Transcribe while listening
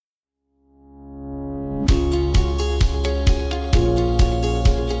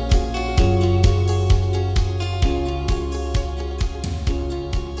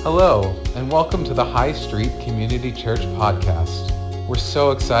Hello, and welcome to the High Street Community Church podcast. We're so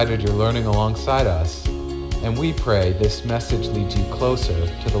excited you're learning alongside us, and we pray this message leads you closer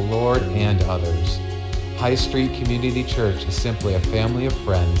to the Lord and others. High Street Community Church is simply a family of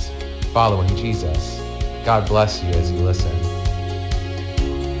friends following Jesus. God bless you as you listen.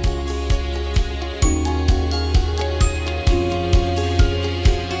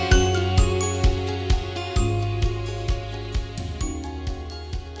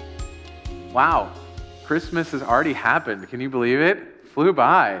 Wow, Christmas has already happened. Can you believe it? Flew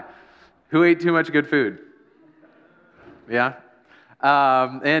by. Who ate too much good food? Yeah.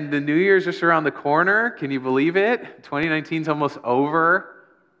 And the New Year's just around the corner. Can you believe it? 2019's almost over.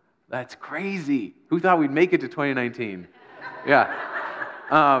 That's crazy. Who thought we'd make it to 2019? Yeah.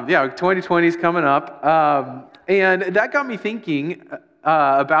 2020's coming up. And that got me thinking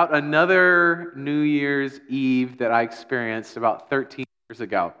about another New Year's Eve that I experienced about 13 years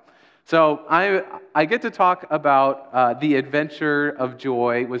ago. So I get to talk about the adventure of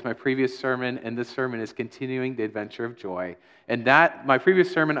joy was my previous sermon, and this sermon is continuing the adventure of joy. And my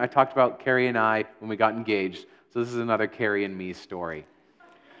previous sermon, I talked about Carrie and I when we got engaged. So this is another Carrie and me story.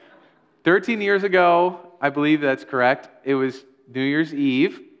 13 years ago, I believe that's correct, it was New Year's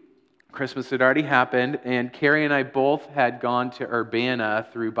Eve. Christmas had already happened, and Carrie and I both had gone to Urbana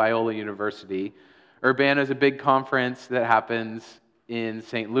through Biola University. Urbana is a big conference that happens in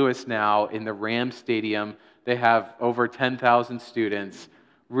St. Louis now, in the Rams Stadium. They have over 10,000 students.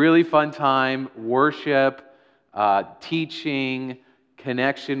 Really fun time, worship, teaching,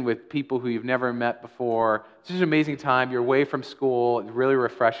 connection with people who you've never met before. It's just an amazing time. You're away from school. It's really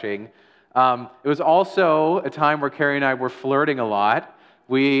refreshing. It was also a time where Carrie and I were flirting a lot.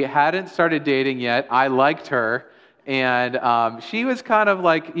 We hadn't started dating yet. I liked her, and she was kind of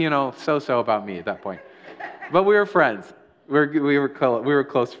like, so-so about me at that point. But we were friends. We were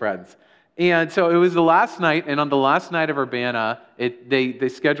close friends. And so it was the last night, and on the last night of Urbana, they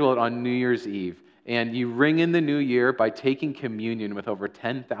schedule it on New Year's Eve. And you ring in the new year by taking communion with over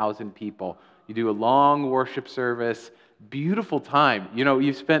 10,000 people. You do a long worship service, beautiful time.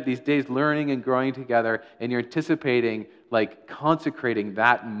 You've spent these days learning and growing together, and you're anticipating, consecrating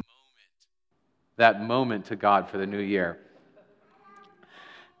that moment to God for the new year.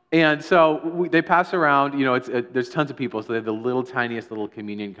 And so they pass around, there's tons of people, so they have the little tiniest little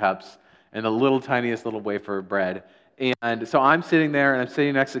communion cups and the little tiniest little wafer of bread. And so I'm sitting there, and I'm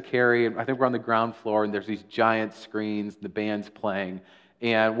sitting next to Carrie, and I think we're on the ground floor, and there's these giant screens, the band's playing,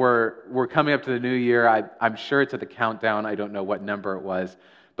 and we're coming up to the new year. I'm sure it's at the countdown. I don't know what number it was.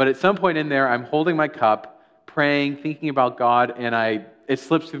 But at some point in there, I'm holding my cup, praying, thinking about God, and it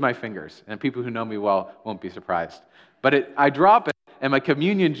slips through my fingers. And people who know me well won't be surprised. But I drop it, and my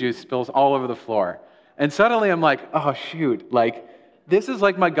communion juice spills all over the floor. And suddenly I'm like, oh shoot, this is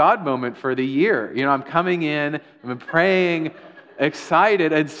like my God moment for the year. I'm coming in, I'm praying,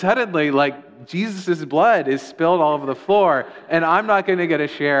 excited, and suddenly Jesus' blood is spilled all over the floor, and I'm not going to get a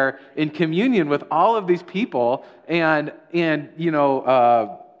share in communion with all of these people and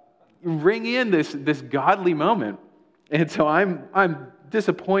ring in this godly moment. And so I'm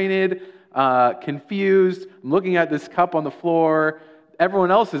disappointed, confused. I'm looking at this cup on the floor.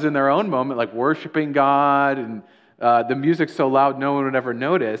 Everyone else is in their own moment, worshiping God, and the music's so loud no one would ever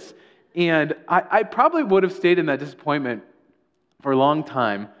notice. And I probably would have stayed in that disappointment for a long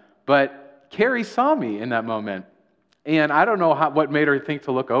time, but Carrie saw me in that moment. And I don't know what made her think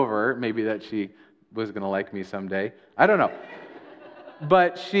to look over. Maybe that she was going to like me someday. I don't know.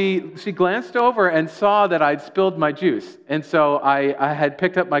 But she glanced over and saw that I'd spilled my juice. And so I had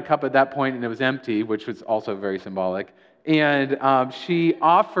picked up my cup at that point, and it was empty, which was also very symbolic. And she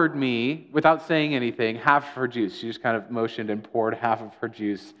offered me, without saying anything, half of her juice. She just kind of motioned and poured half of her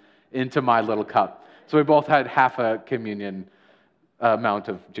juice into my little cup. So we both had half a communion amount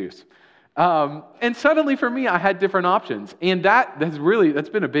of juice. And suddenly for me, I had different options. And that's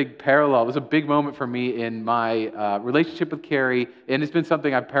been a big parallel. It was a big moment for me in my relationship with Carrie. And it's been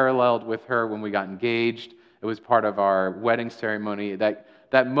something I paralleled with her when we got engaged. It was part of our wedding ceremony.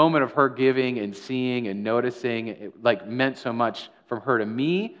 That moment of her giving and seeing and noticing, it meant so much from her to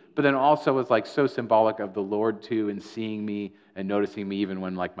me, but then also was so symbolic of the Lord too, and seeing me and noticing me even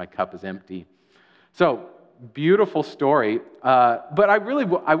when my cup is empty. So, beautiful story, but I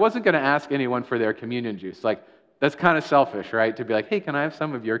wasn't going to ask anyone for their communion juice. That's kind of selfish, right? To be like, hey, can I have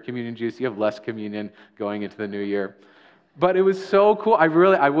some of your communion juice? You have less communion going into the new year. But it was so cool. I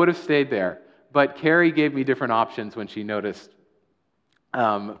would have stayed there. But Carrie gave me different options when she noticed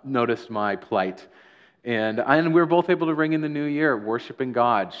my plight. And we were both able to ring in the new year, worshiping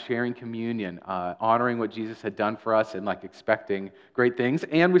God, sharing communion, honoring what Jesus had done for us, and like expecting great things.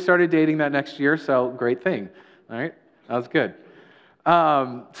 And we started dating that next year, so great thing. All right, that was good.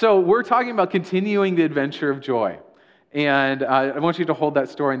 So we're talking about continuing the adventure of joy. And I want you to hold that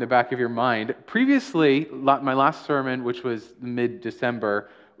story in the back of your mind. Previously, my last sermon, which was mid-December,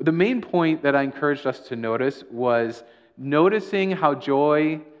 the main point that I encouraged us to notice was noticing how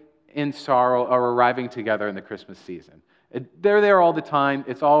joy and sorrow are arriving together in the Christmas season. They're there all the time.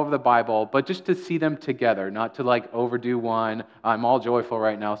 It's all over the Bible, but just to see them together, not to like overdo one. I'm all joyful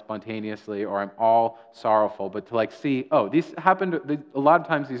right now spontaneously, or I'm all sorrowful, but to like see, oh, these happened. A lot of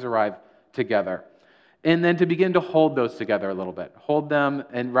times these arrive together. And then to begin to hold those together a little bit. Hold them,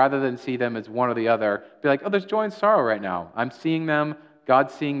 and rather than see them as one or the other, be like, oh, there's joy and sorrow right now. I'm seeing them,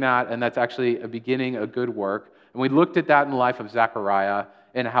 God's seeing that, and that's actually a beginning, a good work. And we looked at that in the life of Zechariah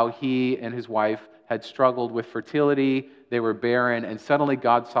and how he and his wife had struggled with fertility. They were barren, and suddenly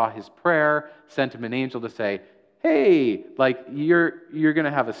God saw his prayer, sent him an angel to say, hey, like, you're going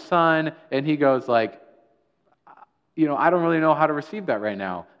to have a son. And he goes like, I don't really know how to receive that right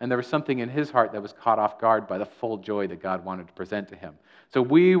now. And there was something in his heart that was caught off guard by the full joy that God wanted to present to him. So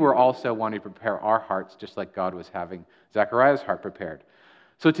we were also wanting to prepare our hearts just like God was having Zechariah's heart prepared.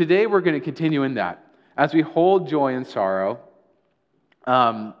 So today we're going to continue in that. As we hold joy and sorrow,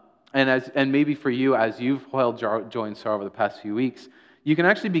 and maybe for you, as you've held joy and sorrow over the past few weeks, you can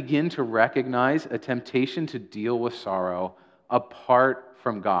actually begin to recognize a temptation to deal with sorrow apart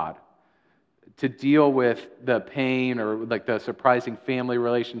from God. To deal with the pain or like the surprising family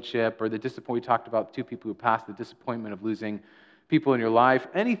relationship or the disappointment. We talked about two people who passed, the disappointment of losing people in your life,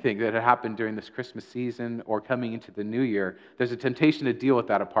 anything that had happened during this Christmas season or coming into the new year. There's a temptation to deal with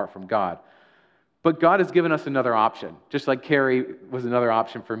that apart from God. But God has given us another option. Just like Carrie was another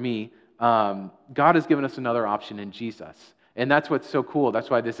option for me, God has given us another option in Jesus. And that's what's so cool.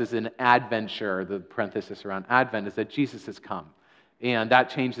 That's why this is an adventure. The parenthesis around Advent is that Jesus has come. And that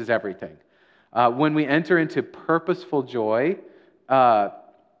changes everything. When we enter into purposeful joy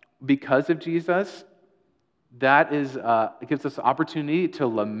because of Jesus, that is it gives us the opportunity to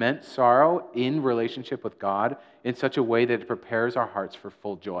lament sorrow in relationship with God in such a way that it prepares our hearts for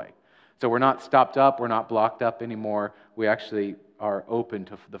full joy. So we're not stopped up, we're not blocked up anymore. We actually are open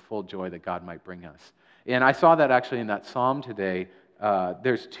to the full joy that God might bring us. And I saw that actually in that psalm today.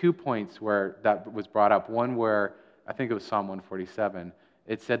 There's 2 points where that was brought up. One where, I think it was Psalm 147,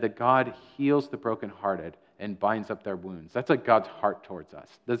 it said that God heals the brokenhearted and binds up their wounds. That's like God's heart towards us.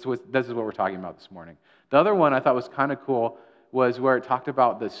 This is what we're talking about this morning. The other one I thought was kind of cool was where it talked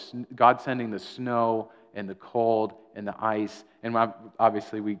about God sending the snow and the cold and the ice. And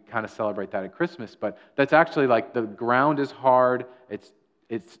obviously we kind of celebrate that at Christmas, but that's actually like the ground is hard.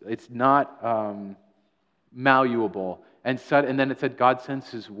 It's not malleable. And then it said God sends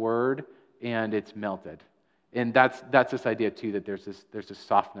his word and it's melted. And that's this idea too, that there's this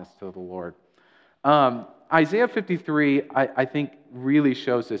softness to the Lord. Isaiah 53, I think, really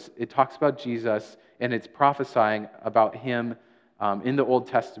shows this. It talks about Jesus, and it's prophesying about him in the Old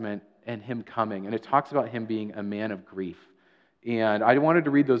Testament and him coming. And it talks about him being a man of grief. And I wanted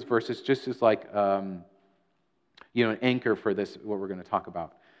to read those verses just as like an anchor for this, what we're going to talk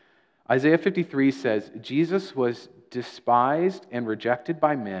about. Isaiah 53 says, Jesus was despised and rejected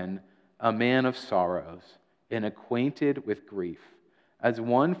by men, a man of sorrows, and acquainted with grief, as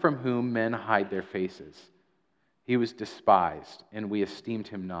one from whom men hide their faces. He was despised, and we esteemed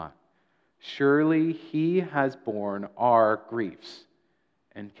him not. Surely he has borne our griefs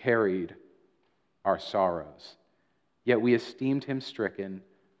and carried our sorrows. Yet we esteemed him stricken,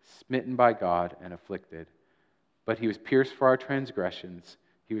 smitten by God, and afflicted. But he was pierced for our transgressions.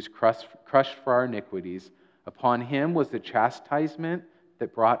 He was crushed for our iniquities. Upon him was the chastisement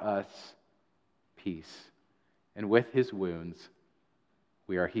that brought us peace. And with his wounds,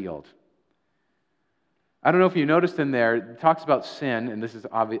 we are healed. I don't know if you noticed in there, it talks about sin, and this is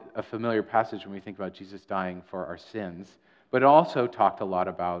a familiar passage when we think about Jesus dying for our sins, but it also talked a lot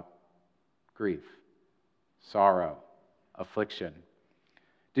about grief, sorrow, affliction.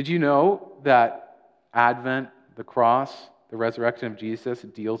 Did you know that Advent, the cross, the resurrection of Jesus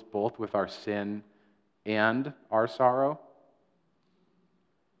deals both with our sin and our sorrow?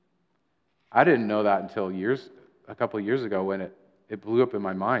 I didn't know that until a couple of years ago when it blew up in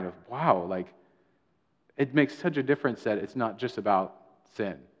my mind of, wow, like, it makes such a difference that it's not just about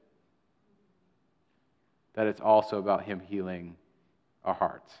sin, that it's also about him healing our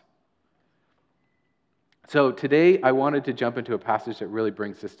hearts. So today I wanted to jump into a passage that really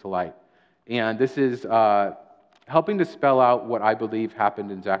brings this to light. And this is helping to spell out what I believe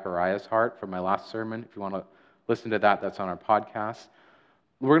happened in Zechariah's heart from my last sermon. If you want to listen to that, that's on our podcast.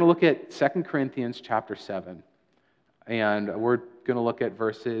 We're going to look at 2 Corinthians chapter 7, and we're going to look at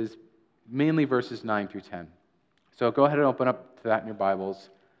mainly verses 9 through 10. So go ahead and open up to that in your Bibles.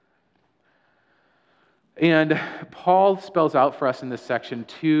 And Paul spells out for us in this section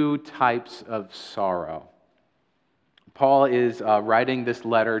two types of sorrow. Paul is writing this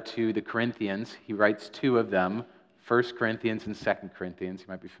letter to the Corinthians. He writes two of them, 1 Corinthians and 2 Corinthians. You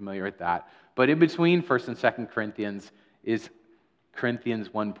might be familiar with that. But in between 1 and 2 Corinthians is Corinthians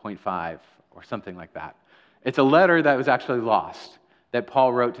 1.5 or something like that. It's a letter that was actually lost that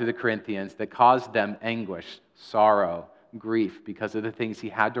Paul wrote to the Corinthians that caused them anguish, sorrow, grief because of the things he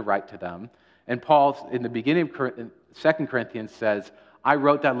had to write to them. And Paul, in the beginning of 2 Corinthians, says, I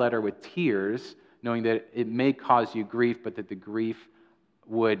wrote that letter with tears, knowing that it may cause you grief, but that the grief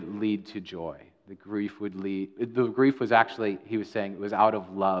would lead to joy. The grief was actually, he was saying, it was out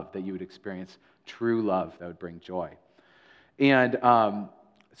of love that you would experience true love that would bring joy. And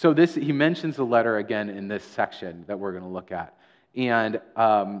so he mentions the letter again in this section that we're going to look at. And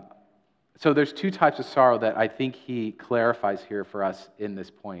so there's two types of sorrow that I think he clarifies here for us in this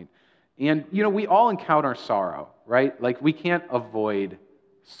point. And, we all encounter sorrow, right? Like, we can't avoid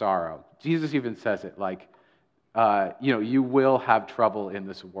sorrow. Jesus even says it, like, you will have trouble in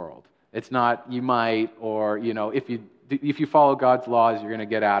this world. It's not you might, or, if you follow God's laws, you're going to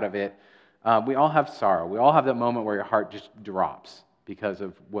get out of it. We all have sorrow. We all have that moment where your heart just drops because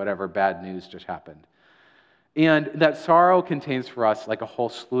of whatever bad news just happened. And that sorrow contains for us like a whole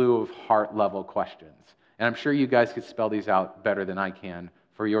slew of heart-level questions. And I'm sure you guys could spell these out better than I can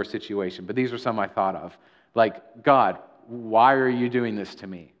for your situation, but these are some I thought of. Like, God, why are you doing this to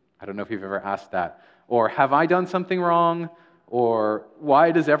me? I don't know if you've ever asked that. Or, have I done something wrong? Or,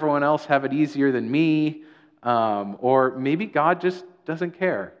 why does everyone else have it easier than me? Or maybe God just doesn't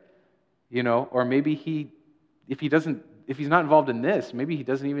care, Or maybe if he's not involved in this, maybe he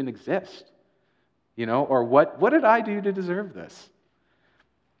doesn't even exist, Or what did I do to deserve this?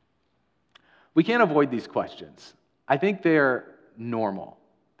 We can't avoid these questions. I think they're normal.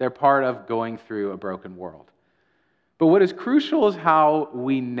 They're part of going through a broken world. But what is crucial is how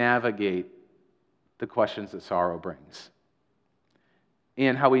we navigate the questions that sorrow brings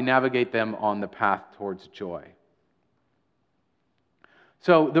and how we navigate them on the path towards joy.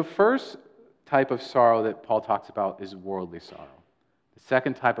 So the first type of sorrow that Paul talks about is worldly sorrow. The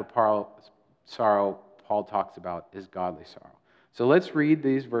second type of sorrow Paul talks about is godly sorrow. So let's read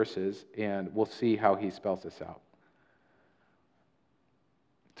these verses and we'll see how he spells this out.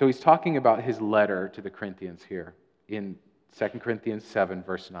 So he's talking about his letter to the Corinthians here in 2 Corinthians 7,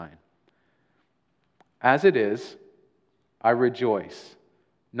 verse 9. As it is, I rejoice,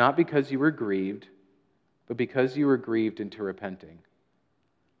 not because you were grieved, but because you were grieved into repenting.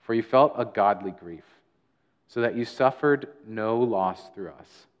 For you felt a godly grief, so that you suffered no loss through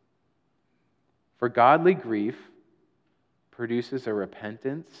us. For godly grief produces a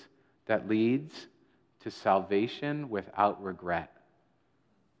repentance that leads to salvation without regret,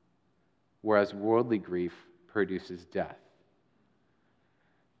 whereas worldly grief produces death.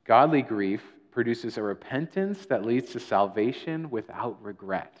 Godly grief produces a repentance that leads to salvation without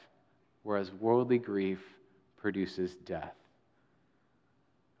regret, whereas worldly grief produces death.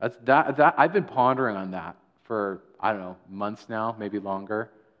 I've been pondering on that for, months now, maybe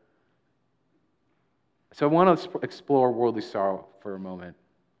longer. So I want to explore worldly sorrow for a moment.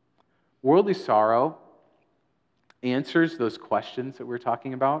 Worldly sorrow answers those questions that we're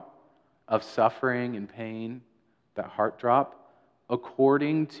talking about of suffering and pain, that heart drop,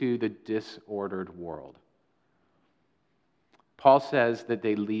 according to the disordered world. Paul says that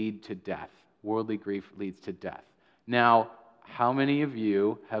they lead to death. Worldly grief leads to death. Now, how many of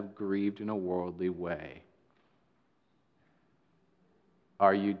you have grieved in a worldly way?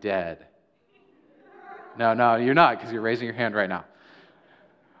 Are you dead? No, you're not, because you're raising your hand right now.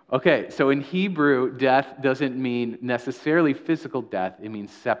 Okay, so in Hebrew, death doesn't mean necessarily physical death, it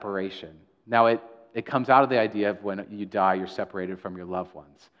means separation. Now, it comes out of the idea of when you die, you're separated from your loved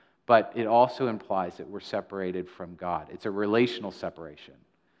ones. But it also implies that we're separated from God. It's a relational separation.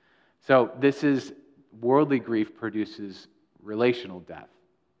 So this is, worldly grief produces relational death.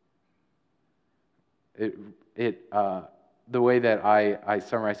 The way that I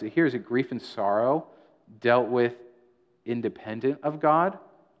summarize it here is that grief and sorrow dealt with independent of God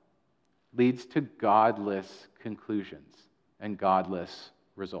leads to godless conclusions and godless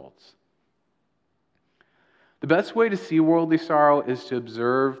results. The best way to see worldly sorrow is to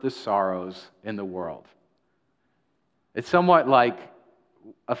observe the sorrows in the world. It's somewhat like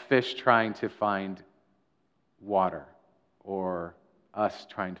a fish trying to find water or us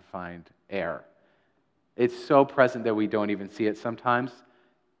trying to find air. It's so present that we don't even see it sometimes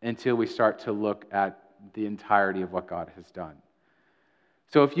until we start to look at the entirety of what God has done.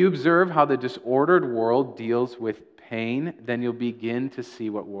 So if you observe how the disordered world deals with pain, then you'll begin to see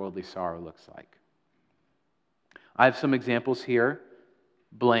what worldly sorrow looks like. I have some examples here.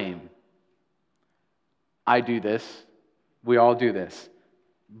 Blame. I do this. We all do this.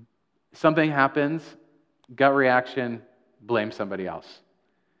 Something happens, gut reaction, blame somebody else.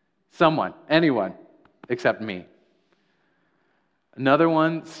 Someone, anyone, except me. Another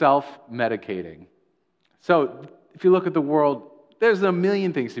one, self-medicating. So if you look at the world, there's a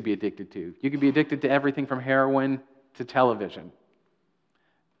million things to be addicted to. You can be addicted to everything from heroin to television.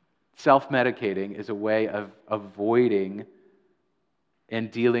 Self-medicating is a way of avoiding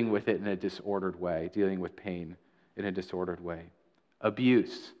and dealing with it in a disordered way, dealing with pain in a disordered way.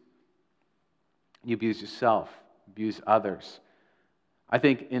 Abuse. You abuse yourself, abuse others. I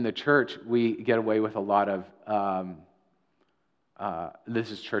think in the church, we get away with a lot of, this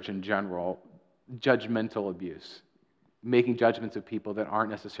is church in general, judgmental abuse. Making judgments of people that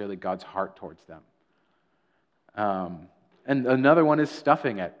aren't necessarily God's heart towards them. And another one is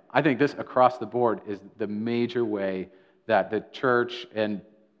stuffing it. I think this across the board is the major way that the church and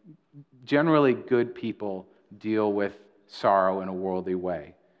generally good people deal with sorrow in a worldly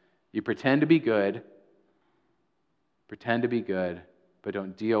way. You pretend to be good, but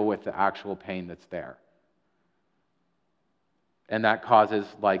don't deal with the actual pain that's there. And that causes,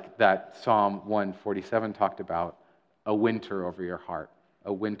 like that Psalm 147 talked about, a winter over your heart.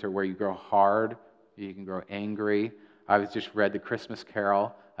 A winter where you grow hard, you can grow angry. I just read the Christmas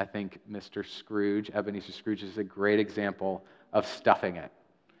Carol. I think Mr. Scrooge, Ebenezer Scrooge, is a great example of stuffing it.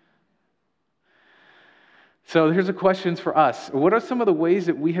 So here's the questions for us. What are some of the ways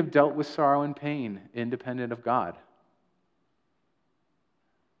that we have dealt with sorrow and pain independent of God?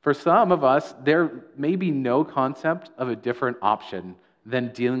 For some of us, there may be no concept of a different option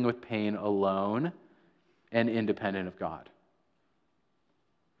than dealing with pain alone and independent of God.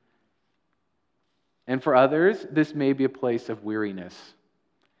 And for others, this may be a place of weariness.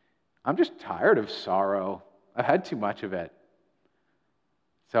 I'm just tired of sorrow. I've had too much of it.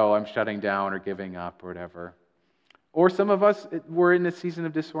 So I'm shutting down or giving up or whatever. Or some of us, we're in a season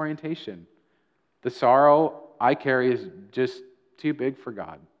of disorientation. The sorrow I carry is just too big for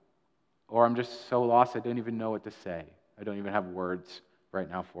God. Or I'm just so lost I don't even know what to say. I don't even have words right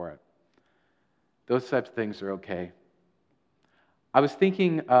now for it. Those types of things are okay. I was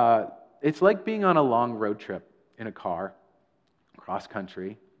thinking, it's like being on a long road trip in a car, cross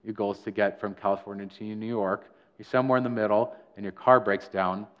country. Your goal is to get from California to New York. You're somewhere in the middle, and your car breaks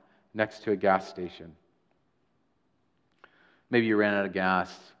down next to a gas station. Maybe you ran out of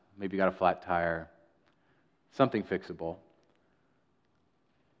gas. Maybe you got a flat tire. Something fixable.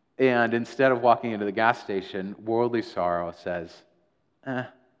 And instead of walking into the gas station, worldly sorrow says,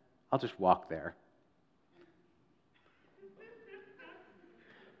 I'll just walk there.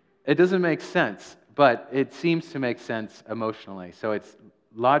 It doesn't make sense, but it seems to make sense emotionally. So it's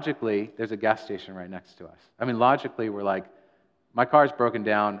logically, there's a gas station right next to us. I mean, logically, we're like, my car's broken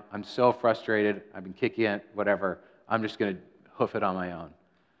down. I'm so frustrated. I've been kicking it, whatever. I'm just going to hoof it on my own.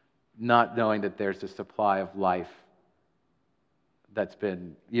 Not knowing that there's a supply of life that's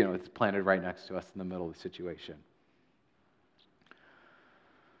been, it's planted right next to us in the middle of the situation.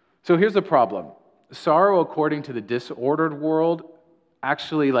 So here's the problem. Sorrow, according to the disordered world,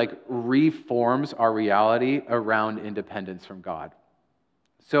 actually reforms our reality around independence from God.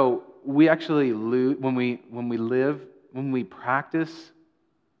 So we actually lose when we practice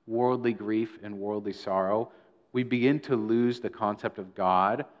worldly grief and worldly sorrow, we begin to lose the concept of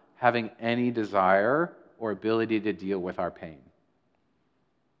God having any desire or ability to deal with our pain.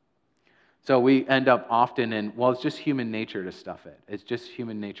 So we end up often it's just human nature to stuff it. It's just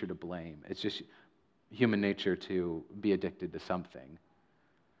human nature to blame. It's just human nature to be addicted to something.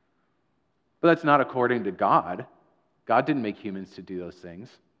 But that's not according to God. God didn't make humans to do those things.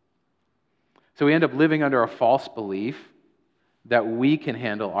 So we end up living under a false belief that we can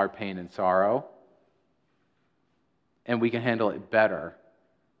handle our pain and sorrow, and we can handle it better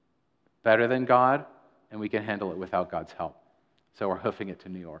than God, and we can handle it without God's help. So we're hoofing it to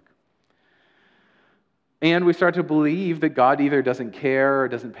New York. And we start to believe that God either doesn't care or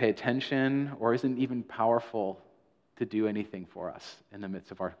doesn't pay attention or isn't even powerful to do anything for us in the midst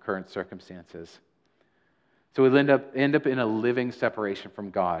of our current circumstances. So we end up in a living separation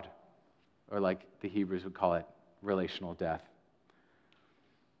from God, or like the Hebrews would call it, relational death.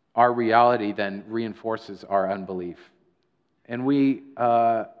 Our reality then reinforces our unbelief. And we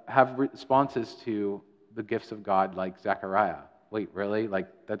have responses to the gifts of God like Zechariah. Wait, really? Like,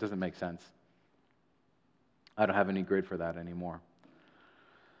 that doesn't make sense. I don't have any grid for that anymore.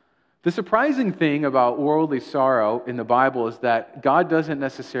 The surprising thing about worldly sorrow in the Bible is that God doesn't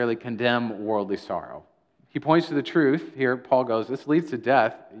necessarily condemn worldly sorrow. He points to the truth. Here, Paul goes, this leads to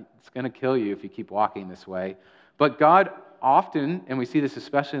death. It's going to kill you if you keep walking this way. But God often, and we see this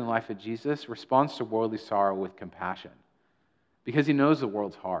especially in the life of Jesus, responds to worldly sorrow with compassion because he knows the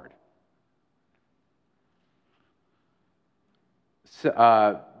world's hard.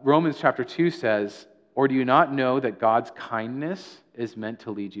 Romans chapter 2 says, or do you not know that God's kindness is meant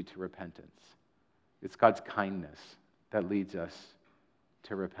to lead you to repentance? It's God's kindness that leads us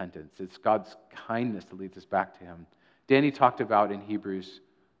to repentance. It's God's kindness that leads us back to him. Danny talked about in Hebrews,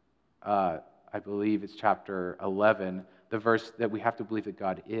 I believe it's chapter 11, the verse that we have to believe that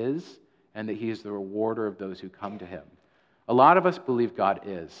God is and that he is the rewarder of those who come to him. A lot of us believe God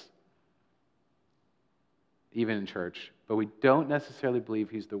is, even in church, but we don't necessarily believe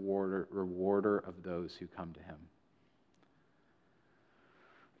he's the rewarder of those who come to him.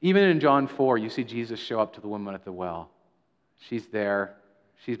 Even in John 4, you see Jesus show up to the woman at the well. She's there.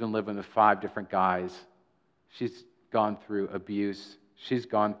 She's been living with 5 different guys. She's gone through abuse. She's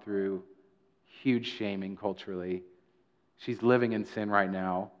gone through huge shaming culturally. She's living in sin right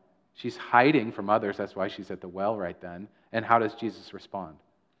now. She's hiding from others. That's why she's at the well right then. And how does Jesus respond?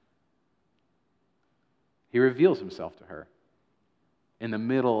 He reveals himself to her in the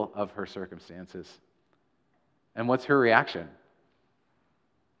middle of her circumstances. And what's her reaction?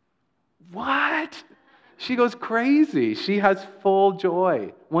 What? She goes crazy. She has full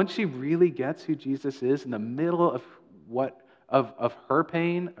joy. Once she really gets who Jesus is in the middle of her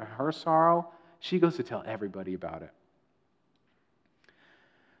pain, or her sorrow, she goes to tell everybody about it.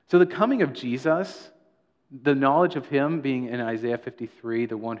 So the coming of Jesus, the knowledge of him being in Isaiah 53,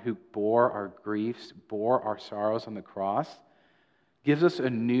 the one who bore our griefs, bore our sorrows on the cross, gives us a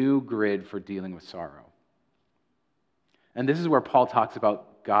new grid for dealing with sorrow. And this is where Paul talks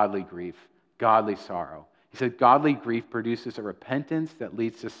about godly grief, godly sorrow. He said, godly grief produces a repentance that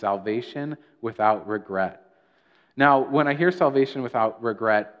leads to salvation without regret. Now, when I hear salvation without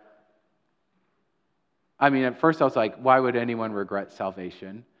regret, at first I was like, why would anyone regret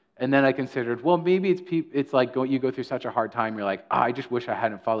salvation? And then I considered, well, maybe it's like you go through such a hard time, you're like, I just wish I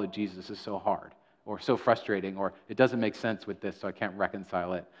hadn't followed Jesus. This is so hard, or so frustrating, or it doesn't make sense with this, so I can't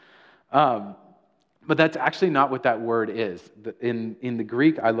reconcile it. But that's actually not what that word is. In the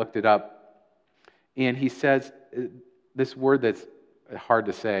Greek, I looked it up, and he says this word that's hard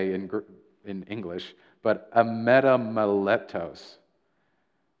to say in English, but ametameletos,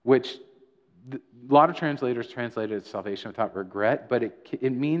 which a lot of translators translated salvation without regret, but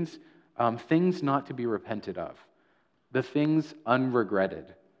it means things not to be repented of, the things unregretted.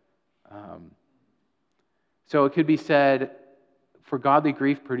 So it could be said, for godly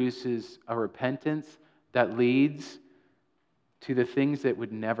grief produces a repentance that leads to the things that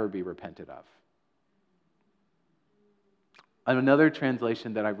would never be repented of. Another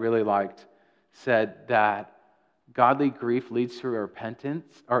translation that I really liked said that godly grief leads to a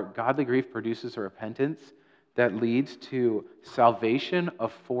repentance, or godly grief produces a repentance that leads to salvation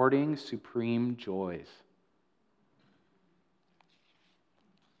affording supreme joys.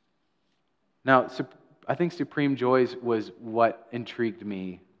 Now, I think supreme joys was what intrigued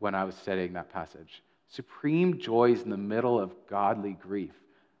me when I was studying that passage. Supreme joys in the middle of godly grief.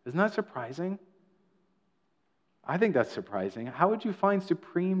 Isn't that surprising? I think that's surprising. How would you find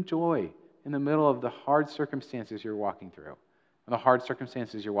supreme joy in the middle of the hard circumstances you're walking through, and the hard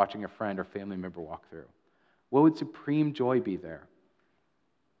circumstances you're watching a friend or family member walk through? What would supreme joy be there?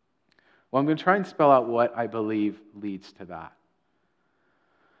 Well, I'm going to try and spell out what I believe leads to that.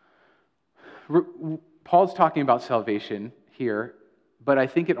 Paul's talking about salvation here, but I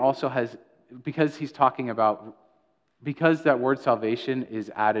think it also has, because that word salvation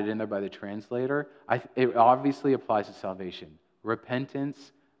is added in there by the translator, it obviously applies to salvation.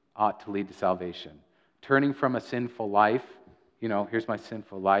 Repentance ought to lead to salvation. Turning from a sinful life, here's my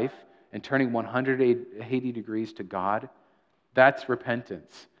sinful life, and turning 180 degrees to God, that's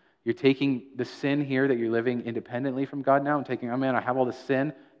repentance. You're taking the sin here that you're living independently from God now and taking, I have all this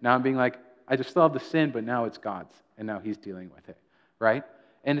sin. Now I'm being like, I just still have the sin, but now it's God's, and now he's dealing with it, right?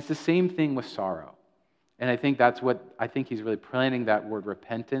 And it's the same thing with sorrow. And I think he's really planting that word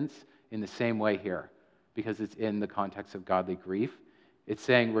repentance in the same way here, because it's in the context of godly grief. It's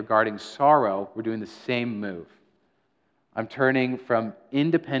saying regarding sorrow, we're doing the same move. I'm turning from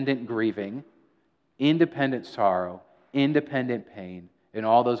independent grieving, independent sorrow, independent pain, and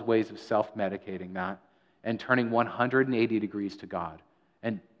all those ways of self-medicating that, and turning 180 degrees to God.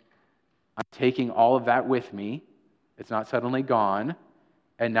 And I'm taking all of that with me. It's not suddenly gone,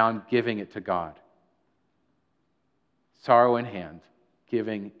 and now I'm giving it to God. Sorrow in hand,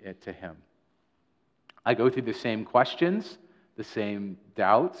 giving it to Him. I go through the same questions, the same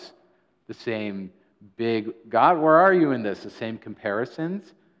doubts, the same big, God, where are you in this? The same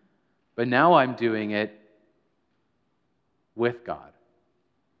comparisons. But now I'm doing it with God.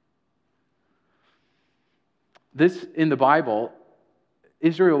 This, in the Bible,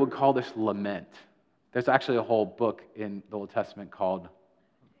 Israel would call this lament. There's actually a whole book in the Old Testament called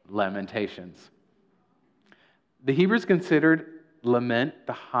Lamentations. The Hebrews considered lament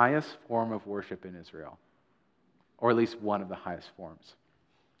the highest form of worship in Israel, or at least one of the highest forms.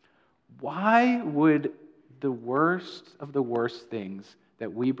 Why would the worst of the worst things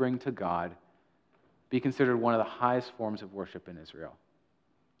that we bring to God be considered one of the highest forms of worship in Israel?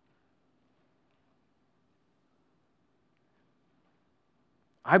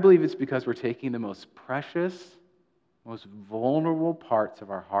 I believe it's because we're taking the most precious, most vulnerable parts of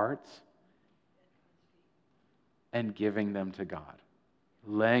our hearts and giving them to God,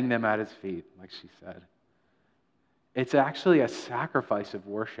 laying them at His feet, like she said. It's actually a sacrifice of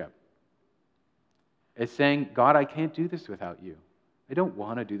worship. It's saying, God, I can't do this without you. I don't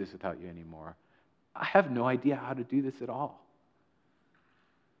want to do this without you anymore. I have no idea how to do this at all.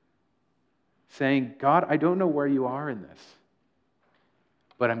 Saying, God, I don't know where you are in this,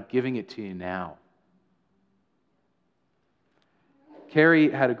 but I'm giving it to you now.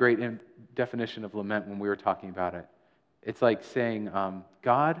 Carrie had a great definition of lament when we were talking about it. It's like saying,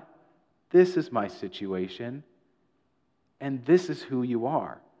 God, this is my situation, and this is who you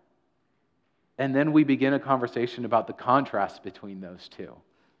are. And then we begin a conversation about the contrast between those two.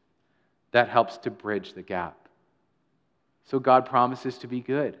 That helps to bridge the gap. So God promises to be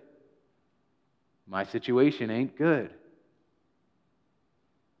good. My situation ain't good.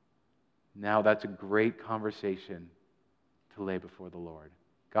 Now that's a great conversation to lay before the Lord.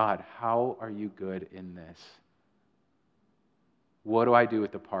 God, how are you good in this? What do I do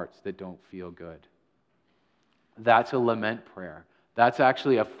with the parts that don't feel good? That's a lament prayer. That's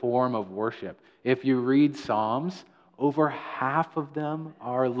actually a form of worship. If you read Psalms, over half of them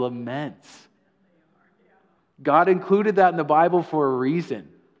are laments. God included that in the Bible for a reason.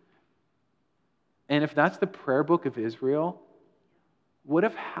 And if that's the prayer book of Israel, what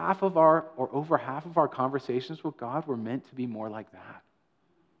if over half of our conversations with God were meant to be more like that?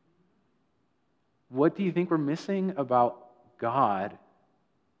 What do you think we're missing about God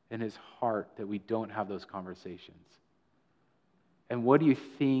and His heart that we don't have those conversations? And what do you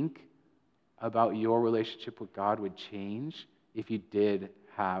think about your relationship with God would change if you did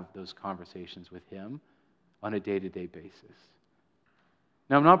have those conversations with Him on a day-to-day basis?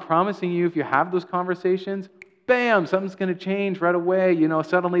 Now, I'm not promising you if you have those conversations, bam, something's going to change right away.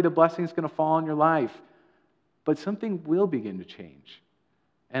 Suddenly the blessing's going to fall in your life. But something will begin to change.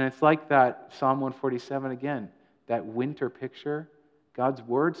 And it's like that Psalm 147 again, that winter picture. God's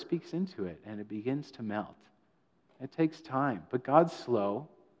word speaks into it, and it begins to melt. It takes time, but God's slow.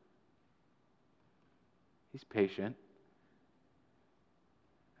 He's patient.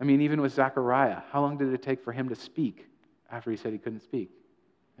 I mean, even with Zechariah, how long did it take for him to speak after he said he couldn't speak?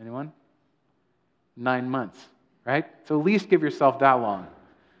 Anyone? 9 months, right? So at least give yourself that long.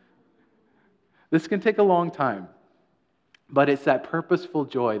 This can take a long time, but it's that purposeful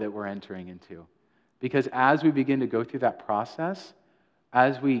joy that we're entering into. Because as we begin to go through that process,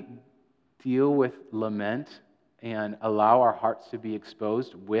 as we deal with lament and allow our hearts to be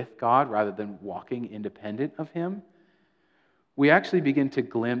exposed with God rather than walking independent of Him, we actually begin to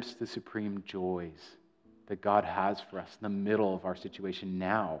glimpse the supreme joys that God has for us in the middle of our situation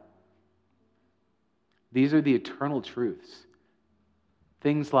now. These are the eternal truths.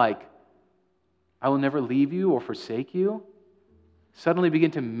 Things like, I will never leave you or forsake you, suddenly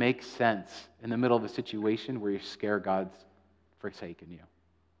begin to make sense in the middle of a situation where you're scared God's forsaken you.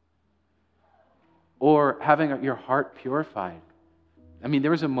 Or having your heart purified. I mean,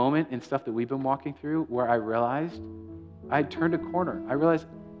 there was a moment in stuff that we've been walking through where I realized I had turned a corner. I realized,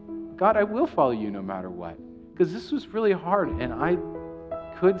 God, I will follow you no matter what. Because this was really hard, and I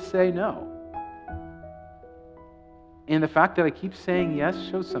could say no. And the fact that I keep saying yes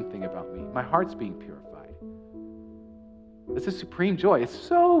shows something about me. My heart's being purified. It's a supreme joy. It's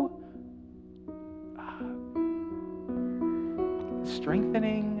so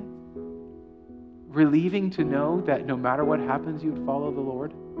strengthening, relieving to know that no matter what happens, you would follow the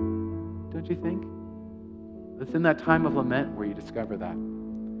Lord. Don't you think? It's in that time of lament where you discover that.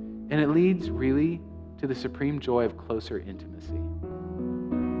 And it leads really to the supreme joy of closer intimacy.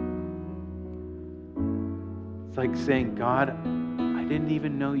 It's like saying, God, I didn't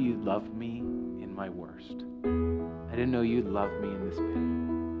even know you loved me in my worst. I didn't know you loved me in this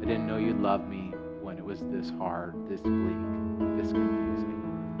pain. I didn't know you loved me when it was this hard, this bleak, this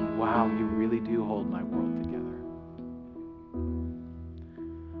confusing. Wow, you really do hold my world together.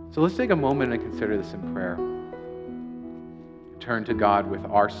 So let's take a moment and consider this in prayer. Turn to God with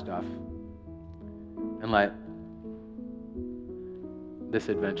our stuff and let this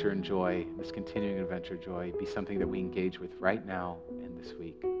adventure and joy, this continuing adventure joy, be something that we engage with right now and this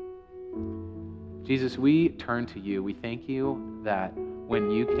week. Jesus, we turn to you. We thank you that when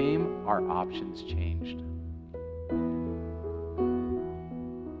you came, our options changed.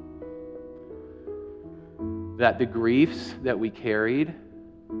 That the griefs that we carried,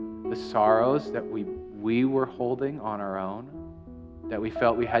 the sorrows that we were holding on our own, that we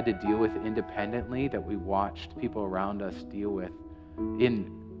felt we had to deal with independently, that we watched people around us deal with in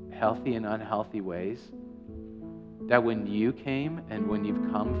healthy and unhealthy ways, that when you came and when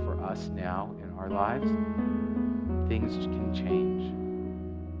you've come for us now in our lives, things can change.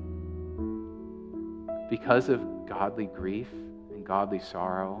 Because of godly grief and godly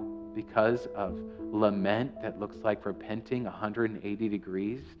sorrow, because of lament that looks like repenting 180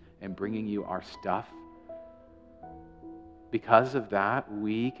 degrees and bringing you our stuff, because of that,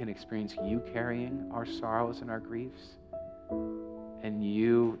 we can experience you carrying our sorrows and our griefs, and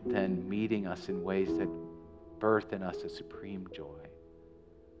you then meeting us in ways that birth in us a supreme joy,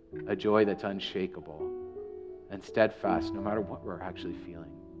 a joy that's unshakable and steadfast no matter what we're actually feeling.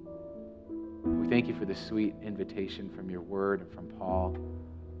 We thank you for the sweet invitation from your word and from Paul.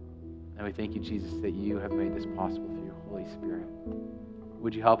 And we thank you, Jesus, that you have made this possible through your Holy Spirit.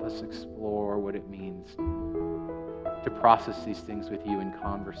 Would you help us explore what it means to process these things with you in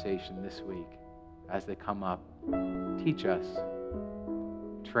conversation this week as they come up? Teach us,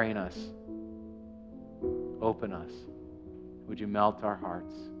 train us, open us. Would you melt our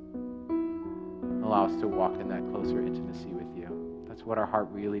hearts? Allow us to walk in that closer intimacy with you. That's what our heart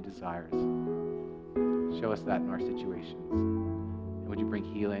really desires. Show us that in our situations. And would you bring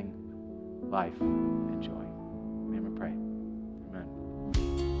healing, life, and joy? In your name we pray. Amen.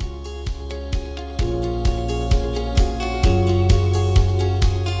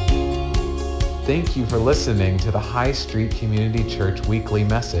 Thank you for listening to the High Street Community Church weekly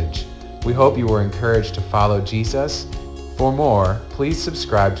message. We hope you were encouraged to follow Jesus. For more, please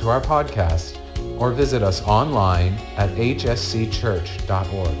subscribe to our podcast or visit us online at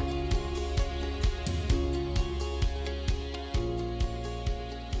hscchurch.org.